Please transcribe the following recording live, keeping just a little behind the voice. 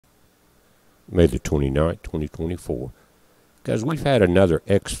May the 29th, 2024. Guys, we've had another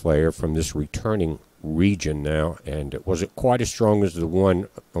X-flare from this returning region now, and it wasn't quite as strong as the one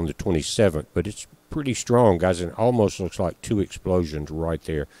on the 27th, but it's pretty strong, guys, and it almost looks like two explosions right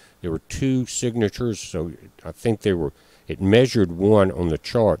there. There were two signatures, so I think it measured one on the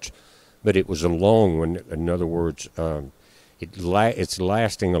charts, but it was a long one. In other words, it's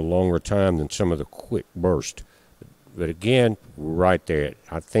lasting a longer time than some of the quick bursts. But again, right there,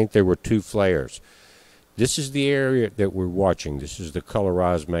 I think there were two flares. This is the area that we're watching. This is the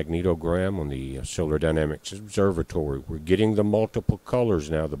colorized magnetogram on the Solar Dynamics Observatory. We're getting the multiple colors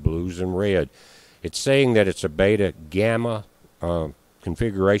now, the blues and red. It's saying that it's a beta gamma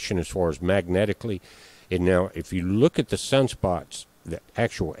configuration as far as magnetically. And now, if you look at the sunspots, the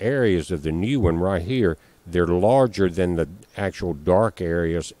actual areas of the new one right here, they're larger than the actual dark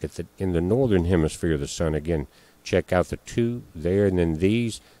areas in the northern hemisphere of the sun. Again, check out the two there, and then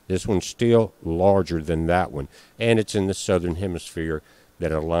these. This one's still larger than that one, and it's in the southern hemisphere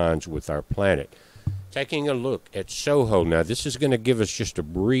that aligns with our planet. Taking a look at SOHO now, this is going to give us just a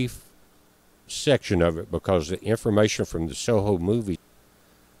brief section of it because the information from the SOHO movie,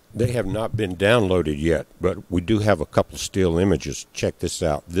 they have not been downloaded yet, but we do have a couple still images. Check this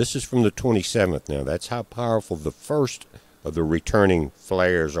out. This is from the 27th now. That's how powerful the first of the returning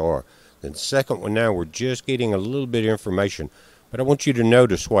flares are. The second one now, we're just getting a little bit of information. But I want you to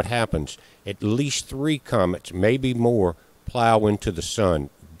notice what happens. At least 3 comets, maybe more, plow into the sun.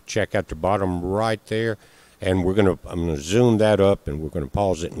 Check out the bottom right there, and I'm going to zoom that up, and we're going to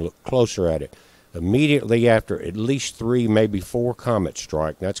pause it and look closer at it. Immediately after, at least 3, maybe 4 comets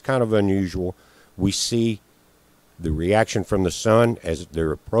strike. That's kind of unusual. We see the reaction from the sun as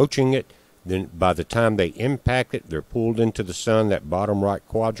they're approaching it. Then by the time they impact it, they're pulled into the sun, that bottom right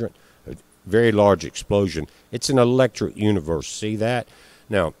quadrant. Very large explosion. It's an electric universe. See that?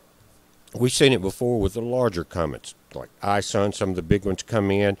 Now, we've seen it before with the larger comets, like ISUN. Some of the big ones come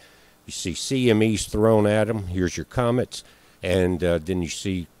in. You see CMEs thrown at them. Here's your comets. And then you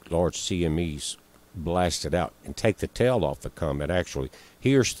see large CMEs blasted out and take the tail off the comet, actually.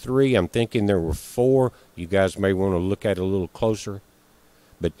 Here's 3. I'm thinking there were 4. You guys may want to look at it a little closer.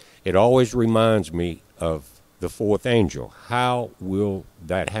 But it always reminds me of the fourth angel. How will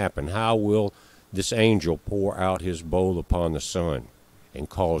that happen? How will this angel pour out his bowl upon the sun and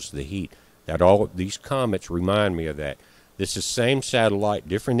cause the heat? These comets remind me of that. This is same satellite,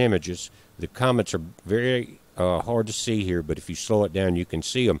 different images. The comets are very hard to see here, but if you slow it down, you can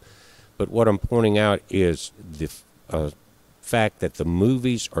see them. But what I'm pointing out is the fact that the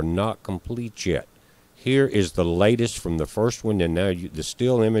movies are not complete yet. Here is the latest from the first one, and now the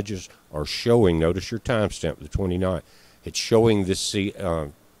still images are showing, notice your timestamp, the 29th. It's showing this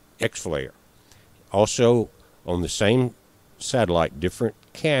X-flare. Also, on the same satellite, different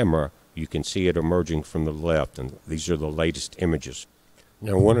camera, you can see it emerging from the left, and these are the latest images.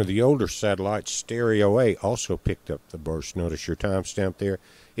 Now, one of the older satellites, Stereo A, also picked up the burst. Notice your timestamp there.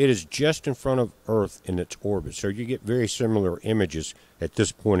 It is just in front of Earth in its orbit, so you get very similar images at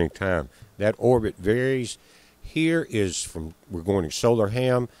this point in time. That orbit varies. Here is we're going to solar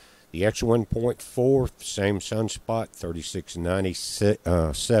ham, the X1.4, same sunspot,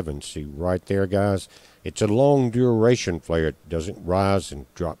 3697. See right there, guys. It's a long duration flare. It doesn't rise and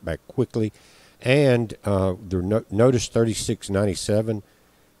drop back quickly. And notice 3697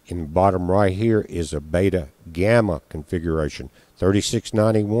 in the bottom right here is a beta gamma configuration.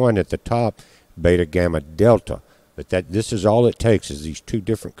 3691 at the top, beta gamma delta. But this is all it takes is these 2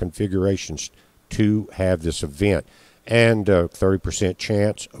 different configurations to have this event. And 30%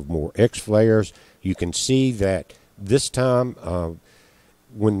 chance of more X-flares. You can see that this time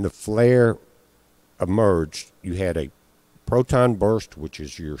when the flare emerged, you had a proton burst, which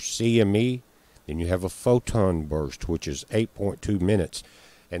is your CME. Then you have a photon burst, which is 8.2 minutes.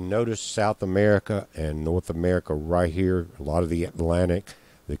 And notice South America and North America right here, a lot of the Atlantic,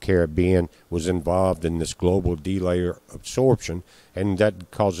 the Caribbean was involved in this global delayer absorption, and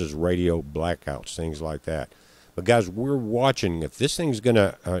that causes radio blackouts, things like that. But guys, we're watching. If this thing's going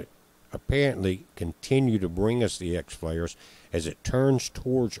to apparently continue to bring us the X-flares as it turns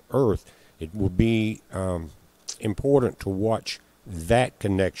towards Earth, it will be important to watch that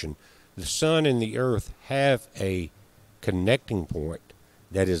connection. The sun and the Earth have a connecting point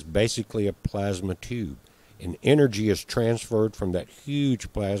that is basically a plasma tube. And energy is transferred from that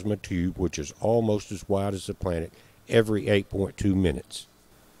huge plasma tube, which is almost as wide as the planet, every 8.2 minutes.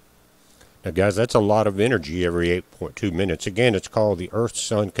 Now, guys, that's a lot of energy every 8.2 minutes. Again, it's called the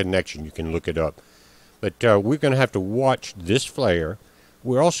Earth-Sun connection. You can look it up. But we're going to have to watch this flare.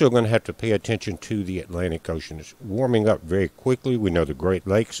 We're also going to have to pay attention to the Atlantic Ocean. It's warming up very quickly. We know the Great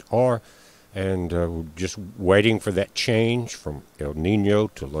Lakes are. And we're just waiting for that change from El Nino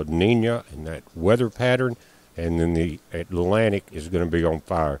to La Nina and that weather pattern. And then the Atlantic is going to be on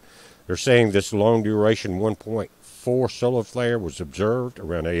fire. They're saying this long duration 1.4 solar flare was observed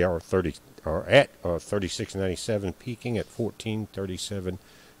around AR 30 or at 3697, peaking at 1437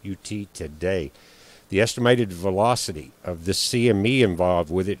 UT today. The estimated velocity of this CME involved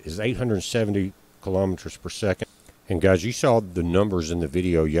with it is 870 kilometers per second. And guys, you saw the numbers in the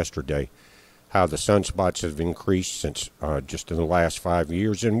video yesterday, how the sunspots have increased since just in the last 5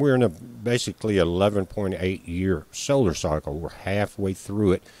 years, and we're in a basically 11.8 year solar cycle. We're halfway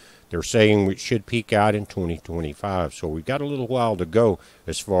through it. They're saying we should peak out in 2025, so we've got a little while to go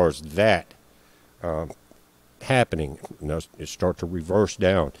as far as that happening. It start to reverse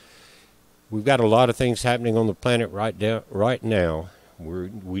down. We've got a lot of things happening on the planet right now.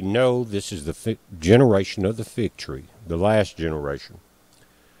 We know this is the generation of the fig tree, the last generation.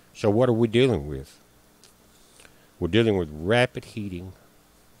 So what are we dealing with? We're dealing with rapid heating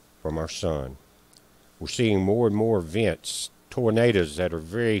from our sun. We're seeing more and more events, tornadoes that are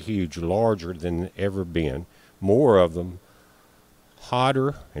very huge, larger than ever been. More of them,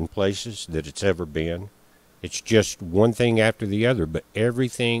 hotter in places that it's ever been. It's just one thing after the other, but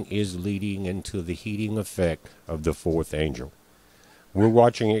everything is leading into the heating effect of the fourth angel. We're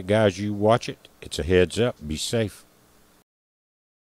watching it, guys. You watch it. It's a heads up. Be safe.